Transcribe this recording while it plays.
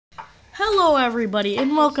Hello everybody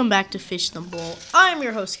and welcome back to Fish the Bowl. I'm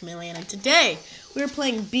your host Chameleon and today we're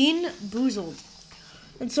playing Bean Boozled.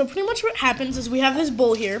 And so pretty much what happens is we have this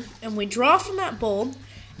bowl here and we draw from that bowl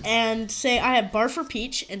and say I have bar for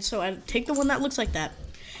peach, and so I take the one that looks like that.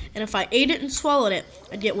 And if I ate it and swallowed it,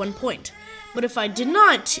 I'd get 1 point. But if I did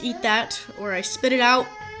not eat that, or I spit it out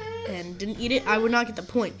and didn't eat it, I would not get the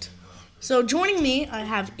point. So joining me, I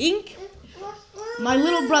have Ink, my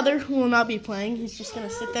little brother, who will not be playing. He's just going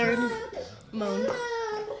to sit there and moan.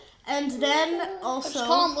 And then also... Just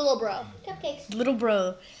call him Little Bro. Cupcakes. Little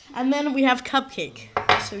Bro. And then we have Cupcake.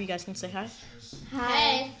 So you guys can say hi.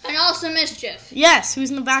 Hi. And also Mischief. Yes, who's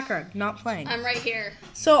in the background, not playing. I'm right here.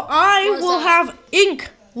 So I will have Ink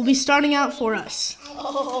will be starting out for us.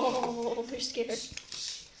 Oh, we're scared.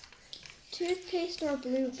 Toothpaste or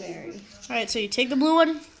blueberry? Alright, so you take the blue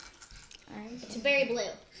one. It's very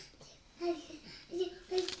blue.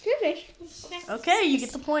 Toothpaste. Okay, you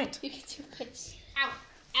get the point. You get toothpaste. Ow.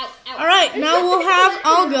 Ow. Ow. Alright, now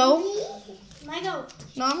I'll go. I go.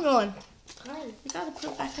 No, I'm going. Fine. You gotta put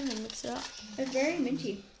it back in and mix it up. It's very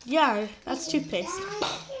minty. Yeah, that's toothpaste.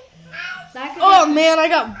 Oh, Man, I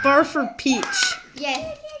got bar for peach.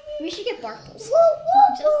 yeah. We should get Barkles.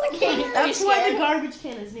 Just a can. That's why the garbage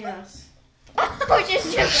can is near us. Which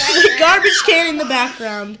is just The garbage can in the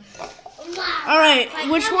background. Alright,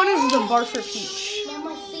 which one is the bar for peach?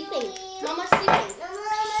 Mama's sleeping. Mama's sleeping.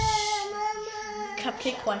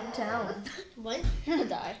 Cupcake, quiet down. What? I'm gonna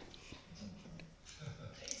die.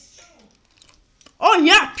 Oh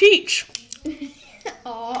yeah, peach.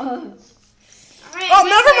 Oh. Oh,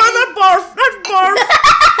 never mind, that barf. That's barf.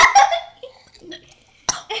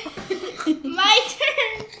 My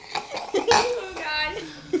turn. Oh God.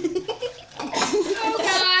 Oh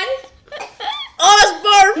God. Oh, that's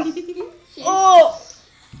barf. Oh,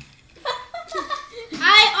 I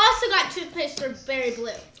also got toothpaste or berry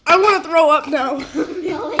blue. I want to throw up now.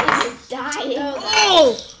 Billy is dying.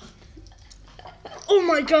 Oh. Oh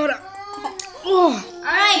my God. Oh. All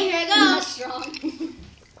right, here I Not strong.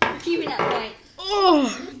 We're keeping that point. Oh.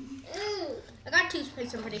 I got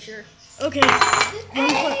toothpaste, I'm pretty sure. Okay. Yeah,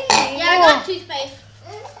 I got toothpaste.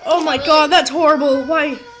 Oh my God, that's horrible.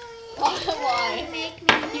 Why? Why?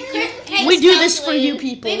 Hey, We do this for you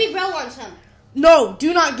people. Baby bro wants some. No,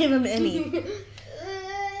 do not give him any.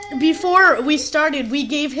 Before we started, we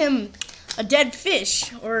gave him a dead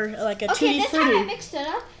fish or like a tutti this time I frutti. mixed it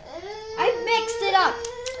up. I mixed it up.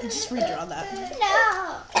 Just redraw that.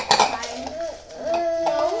 No.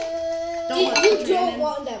 Don't let You it don't in.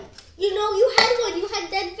 want them. You know, you had one. You had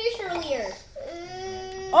dead fish earlier.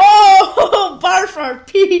 Oh, bar for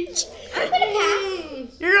peach. I'm gonna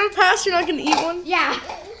pass. You're gonna pass. You're not gonna eat one. Yeah.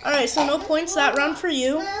 All right, so no points that round for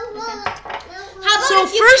you. How about So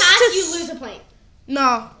if you first pass, to you lose a point?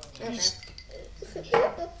 No. Okay.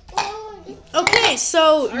 Okay,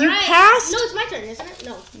 so you Alright. passed. No, it's my turn, isn't it?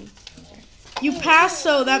 No. You passed,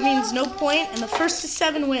 so that means no point, and the first to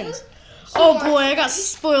 7 wins. Oh boy, I got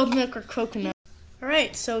spoiled milk or coconut. All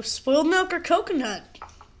right, so spoiled milk or coconut.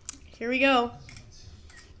 Here we go.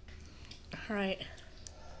 All right,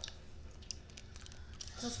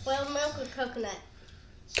 So spoiled milk or coconut?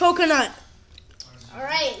 coconut. All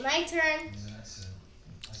right, my turn.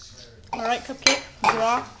 All right, Cupcake,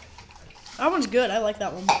 draw. That one's good. I like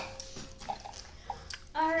that one.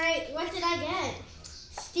 All right, what did I get?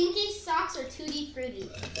 Stinky socks or tutti frutti?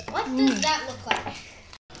 What does that look like?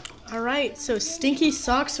 All right, so stinky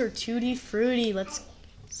socks or tutti frutti. Let's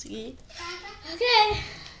see. Okay.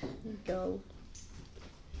 Here we go.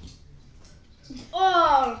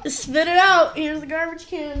 Oh. Spit it out. Here's the garbage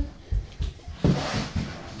can.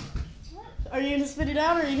 Are you gonna spit it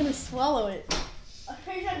out or are you gonna swallow it? I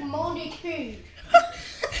tastes like moldy cheese.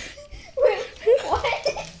 Wait,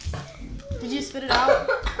 what? Did you spit it out?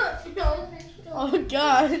 No. Oh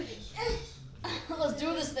God. Let's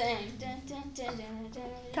do this thing. Dun, dun, dun, dun, dun, dun.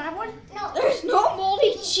 Can I have one? No. There's no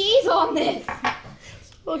moldy cheese on this.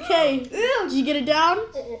 Okay. Did you get it down? Ooh,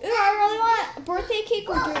 I really want a birthday cake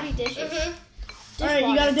or dirty dishes. Mm-hmm. All right,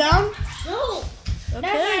 you got it down? No. Never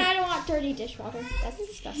mind, Okay. I don't want dirty dishwater. That's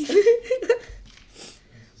disgusting.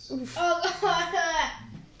 Oh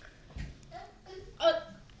God.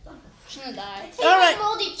 She's gonna die. Tastes All right. like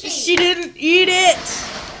moldy cheese. She didn't eat it.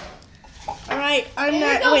 All right, I'm Here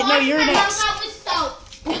you not. go, Wait, no, wash you're my next. mouth out with soap.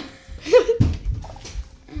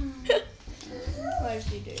 Why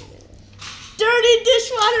did you do this? Dirty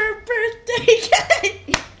dishwater birthday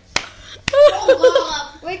cake.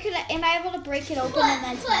 Oh, Wait, am I able to break it open and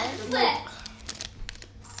then smell it? split.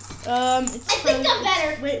 It's I think I'm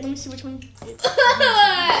better. Wait, let me see which one.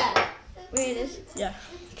 Wait, it is. Yeah.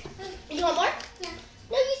 You want more?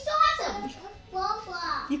 No, you still have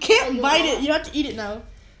some. You can't bite it. You have to eat it now.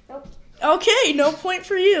 Nope. Okay, no point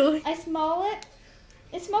for you. I smell it.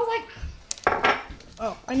 It smells like.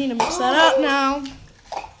 Oh, I need to mix that up now.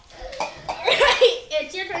 Alright,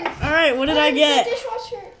 it's your turn. All right, what did I get?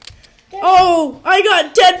 Dishwasher. Oh, I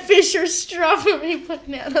got dead fish or strawberry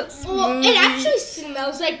banana smoothie. Well, it actually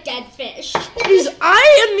smells like dead fish. Because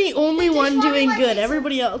I am the only one dishwasher doing might good. be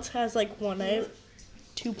Everybody else has like 1. I have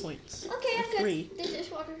 2 points. Okay, I'm good. 3. The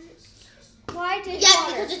dishwasher. Why dishwasher? Yeah,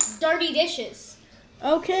 because it's dirty dishes.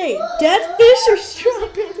 Okay, dead fish or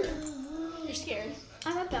strawberry? You're scared.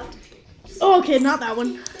 I'm about to. Oh, okay, not that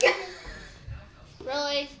one.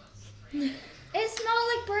 Really? It smelled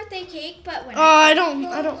like birthday cake, but when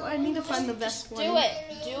I need to find the best one. Do it.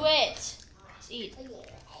 Do it. Just eat.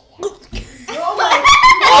 Oh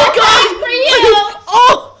God! For you.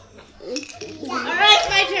 Oh! Alright,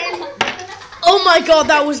 my turn. Oh my God,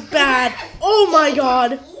 that was bad. Oh my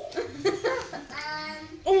God.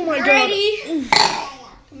 Oh my God. Ready?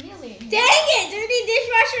 Dang it! Dirty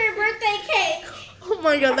dishwasher and birthday cake. Oh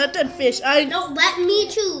my God, that dead fish. No, let me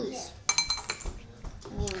choose.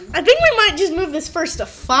 I think we might just move this first to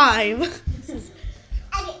 5.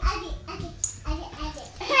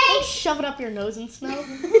 Don't shove it up your nose and smell.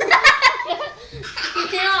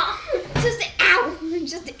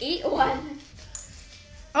 Just to eat one.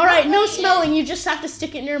 All right, no smelling. You just have to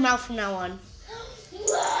stick it in your mouth from now on. You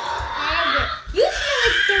smell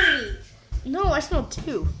like 30. No, I smelled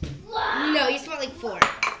 2. No, you smell like 4.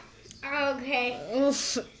 Okay.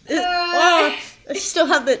 Oof. Oh, I still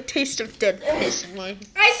have the taste of dead fish in mine.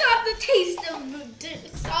 I still have the taste of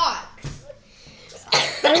the socks.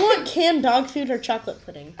 I want canned dog food or chocolate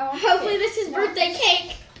pudding. Oh, hopefully this is birthday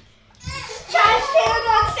cake. Trash can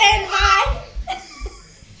on standby.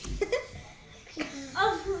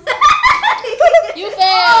 You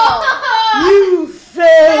failed. You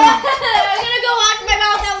failed. I'm gonna go wash my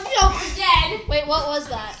mouth out so dead. Wait, what was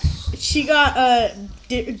that? She got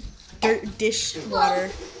dish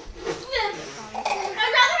water.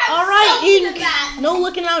 All right, Ink. No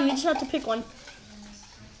looking around. You just have to pick one.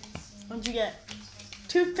 What'd you get?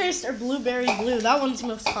 Toothpaste or blueberry blue? That one's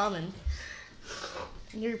most common.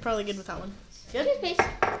 You're probably good with that one. Good. Toothpaste.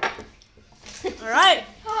 All right.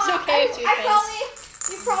 It's okay with toothpaste.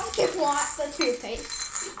 You probably could want the toothpaste.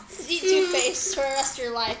 Just eat toothpaste for the rest of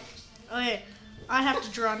your life. Okay, I have to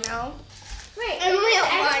draw now. Wait, Emily, is it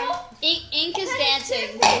mine. edible? Ink is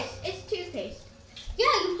dancing. It's toothpaste. Yeah,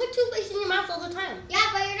 you put toothpaste in your mouth all the time. Yeah,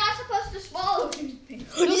 but you're not supposed to swallow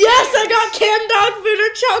toothpaste. Yes, I got canned dog food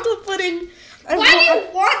or chocolate pudding. Why do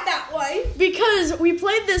you want that one? Because we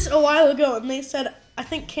played this a while ago, and they said I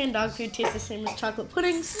think canned dog food tastes the same as chocolate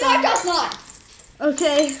pudding. So No, it does not.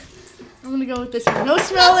 okay, I'm gonna go with this one. No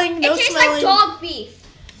smelling, no it tastes smelling. like dog beef.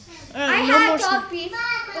 All I right, no had more dog beef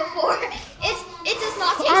before. It does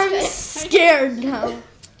not taste I'm good. scared now.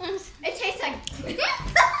 It tastes like.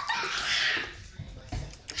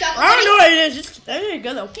 I don't know what it is. There you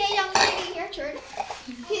go though. Okay, young lady, your turn.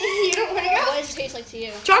 You don't want to go? What does it taste like to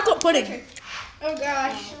you? Chocolate pudding. Oh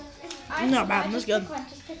gosh. Not bad. That's good.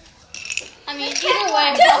 I mean, either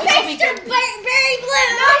way, it'll be Toothpaste or good. berry blue.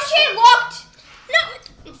 No, she looked.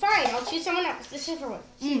 No, fine. I'll choose someone else. This is for one.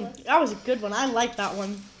 That was a good one. I like that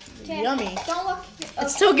one. Okay. Yummy. Don't look.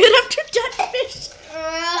 It's so good after dead fish.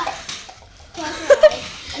 Close your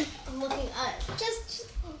eyes. I'm looking up. Just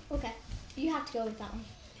okay. You have to go with that one.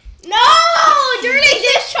 No, dirty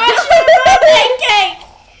dishwasher birthday cake.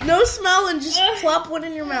 No smell and just plop one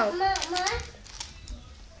in your mouth.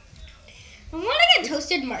 I want to get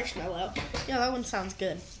toasted marshmallow. Yeah, that one sounds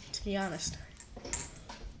good, to be honest.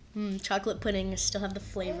 Chocolate pudding still have the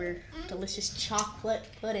flavor. Delicious chocolate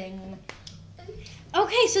pudding.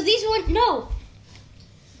 Okay, so these one no.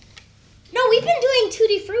 No, we've been doing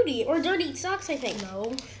Tutti Frutti or Dirty Socks, I think.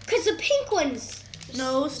 No. Because the pink ones.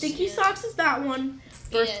 No, Stinky Socks is that one.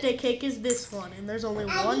 Eat Birthday cake is this one, and there's only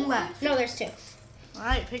one left. No, there's 2. All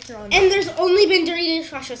right, pick your own. And there's only been Dirty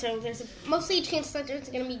Dishwasher, so there's mostly a chance that it's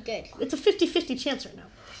going to be good. It's a 50-50 chance right now.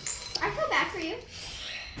 I feel bad for you.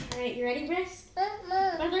 All right, you ready, Briss?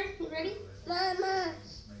 Brother, you ready?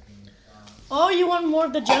 Oh, you want more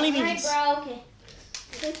of the jelly All right, beans? bro, okay.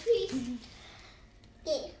 So please.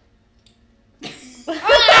 No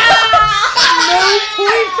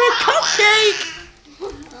point for cupcake.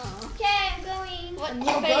 Okay, I'm going. What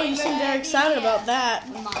Oh, bro, you seem very excited about that.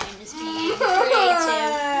 Mine is being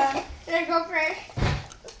creative. There I go first.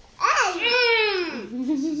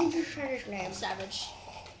 Savage.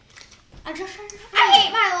 I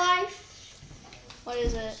hate my life. What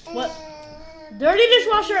is it? What? Dirty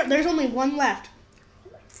dishwasher. There's only one left.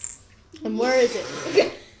 And where is it?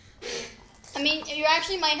 I mean, you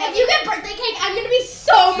actually might have. If you get birthday cake, I'm gonna be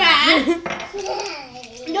so mad.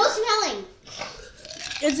 No smelling.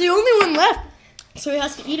 It's the only one left, so he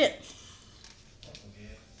has to eat it.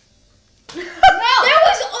 No. There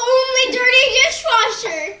was only dirty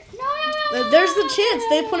dishwasher. No. There's the chance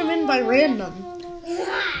they put him in by random.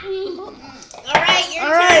 Alright, your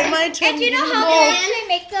All right, turn. my turn. And do you know how Bowl. they actually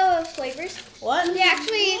make the flavors? What? They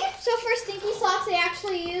actually, so for stinky socks, they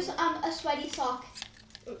actually use a sweaty sock.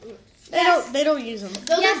 They don't use them.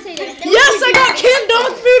 Yes, they do. Yes, I got canned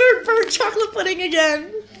dog food for chocolate pudding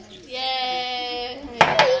again. Yay!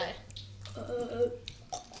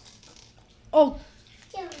 Oh.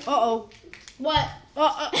 Uh-oh. What?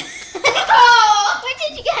 Oh, What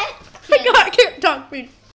did you get? I got canned dog food.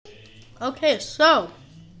 Okay, so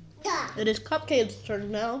it is Cupcake's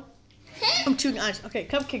turn now. I'm too nice. Okay,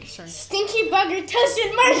 Cupcake's turn. Stinky bugger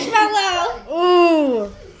toasted marshmallow.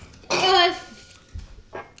 Ooh.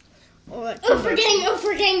 Oh, that came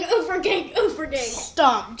back. Overgang.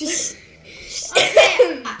 Stop. Just.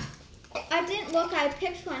 Okay, I didn't look. I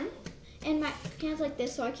picked one, and my hand's like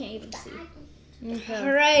this, so I can't even see. Okay.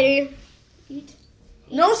 Alrighty. Eat.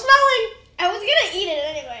 No smelling. I was gonna eat it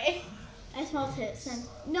anyway. I smelled it.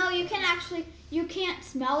 No, you can't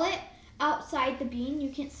smell it outside the bean. You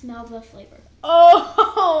can't smell the flavor.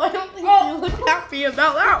 Oh, I don't think you look happy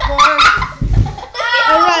about that one.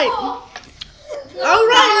 All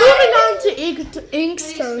right, moving on to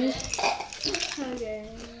Ink's turn. Okay.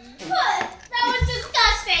 That was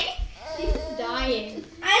disgusting. She's dying.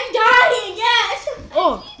 I'm dying, yes.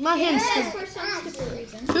 Oh, my hand's Yes, too. for some stupid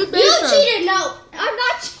reason. Toothpaste turn. No. I'm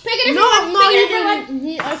not picking it. No, he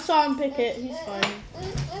didn't. I saw him pick it. He's fine.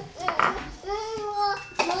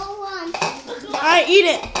 All right, eat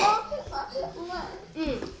it.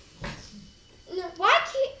 Why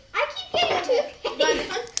I keep getting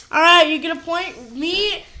toothpaste? All right, you get a point.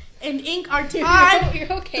 Me and Ink are tied.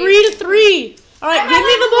 You're okay. 3-3. All right, give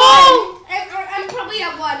me the ball. I'm probably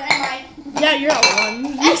at 1, am I? Yeah, you're at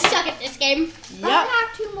 1. I suck at this game. Yep. I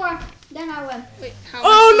have 2 more, then I win. Wait, how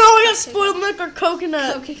Oh no, I got spoiled milk or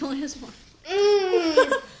coconut. Okay, only has one.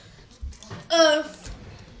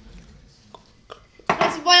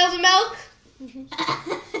 Spoiled milk. I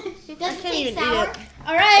can't even eat it.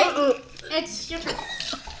 All right, It's your turn.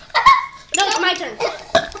 no, it's my turn.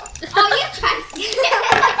 Oh, you tried.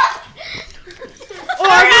 Oh,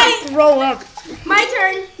 I'm gonna throw up. My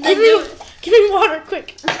turn. Give me water,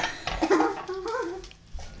 quick.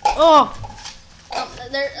 Oh.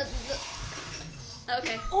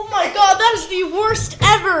 Okay. Oh my god, that is the worst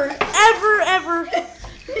ever. I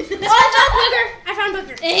found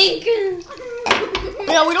booger.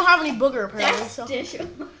 Yeah, we don't have any booger apparently, so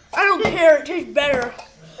I don't care. It tastes better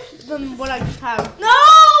than what I just have. No,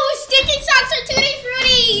 stinking socks are tutti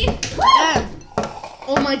frutti. Yeah.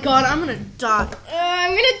 Oh my god, I'm gonna die.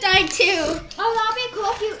 I'm gonna die too. Oh, that'll be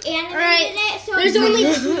cool if you animated it. So there's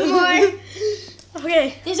only 2 more.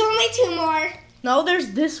 Okay. There's only 2 more. No, there's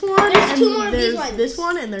this one. There's and 2 more of these there's ones. this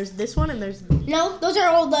one, and there's this one, and there's. No, those are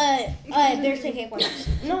all the birthday cake ones.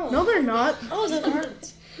 No, they're not. Oh, those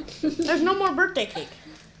aren't. There's no more birthday cake.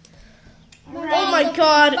 Oh my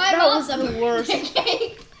god, that was the worst.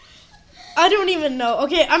 I don't even know.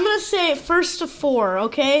 Okay, I'm gonna say first to 4.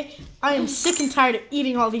 Okay, I am sick and tired of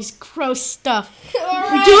eating all these gross stuff. We do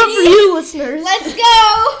it for you, listeners. Let's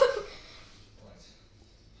go.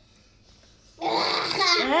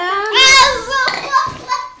 Yeah.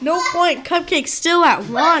 No point. Cupcake's still at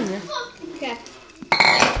 1. Okay.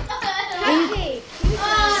 Cupcake. Oh,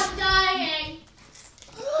 I'm dying.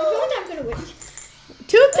 I feel like I'm gonna win.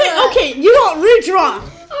 Toothpaste. Okay, you don't redraw.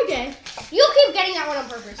 Okay. You keep getting that one on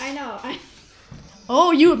purpose. I know.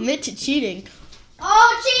 Oh, you admit to cheating.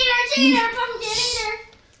 Oh, cheater, pumpkin eater.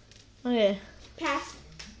 Okay. Pass.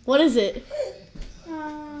 What is it?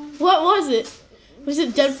 What was it? Was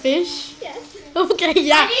it dead fish? Yes. Okay,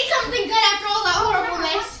 yeah. I need something good after all that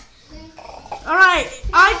horribleness. All right.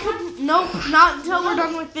 Nope, not until we're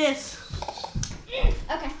done with this.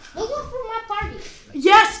 Okay. We'll go for my party.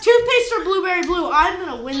 Yes, toothpaste or blueberry blue. I'm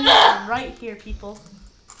gonna win this one right here, people.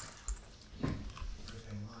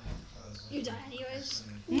 You die anyways.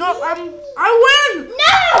 No, I win.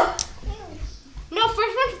 No! No,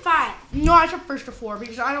 first one to 5. No, I took first to 4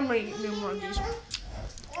 because I don't want to eat no more of these.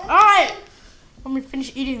 All right. Let me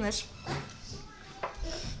finish eating this.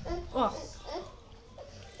 Oh.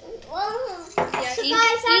 Yeah, So Ink,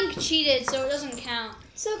 guys, Ink cheated, so it doesn't count.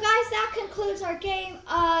 So guys, that concludes our game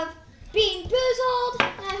of Being Boozled.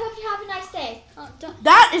 And I hope you have a nice day.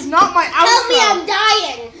 That is not my outro.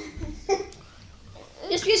 dying.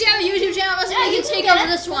 Just because you have a YouTube channel doesn't mean you can take over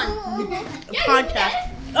this one. Podcast.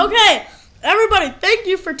 Okay, everybody, thank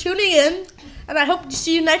you for tuning in. and I hope to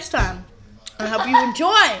see you next time. I hope you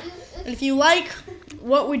enjoy. And if you like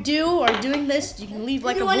what we do or doing this, you can leave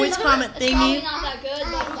like a voice comment It's probably thingy. not that good,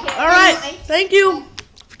 but who cares? All right. Thank you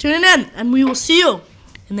for tuning in, and we will see you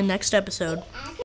in the next episode.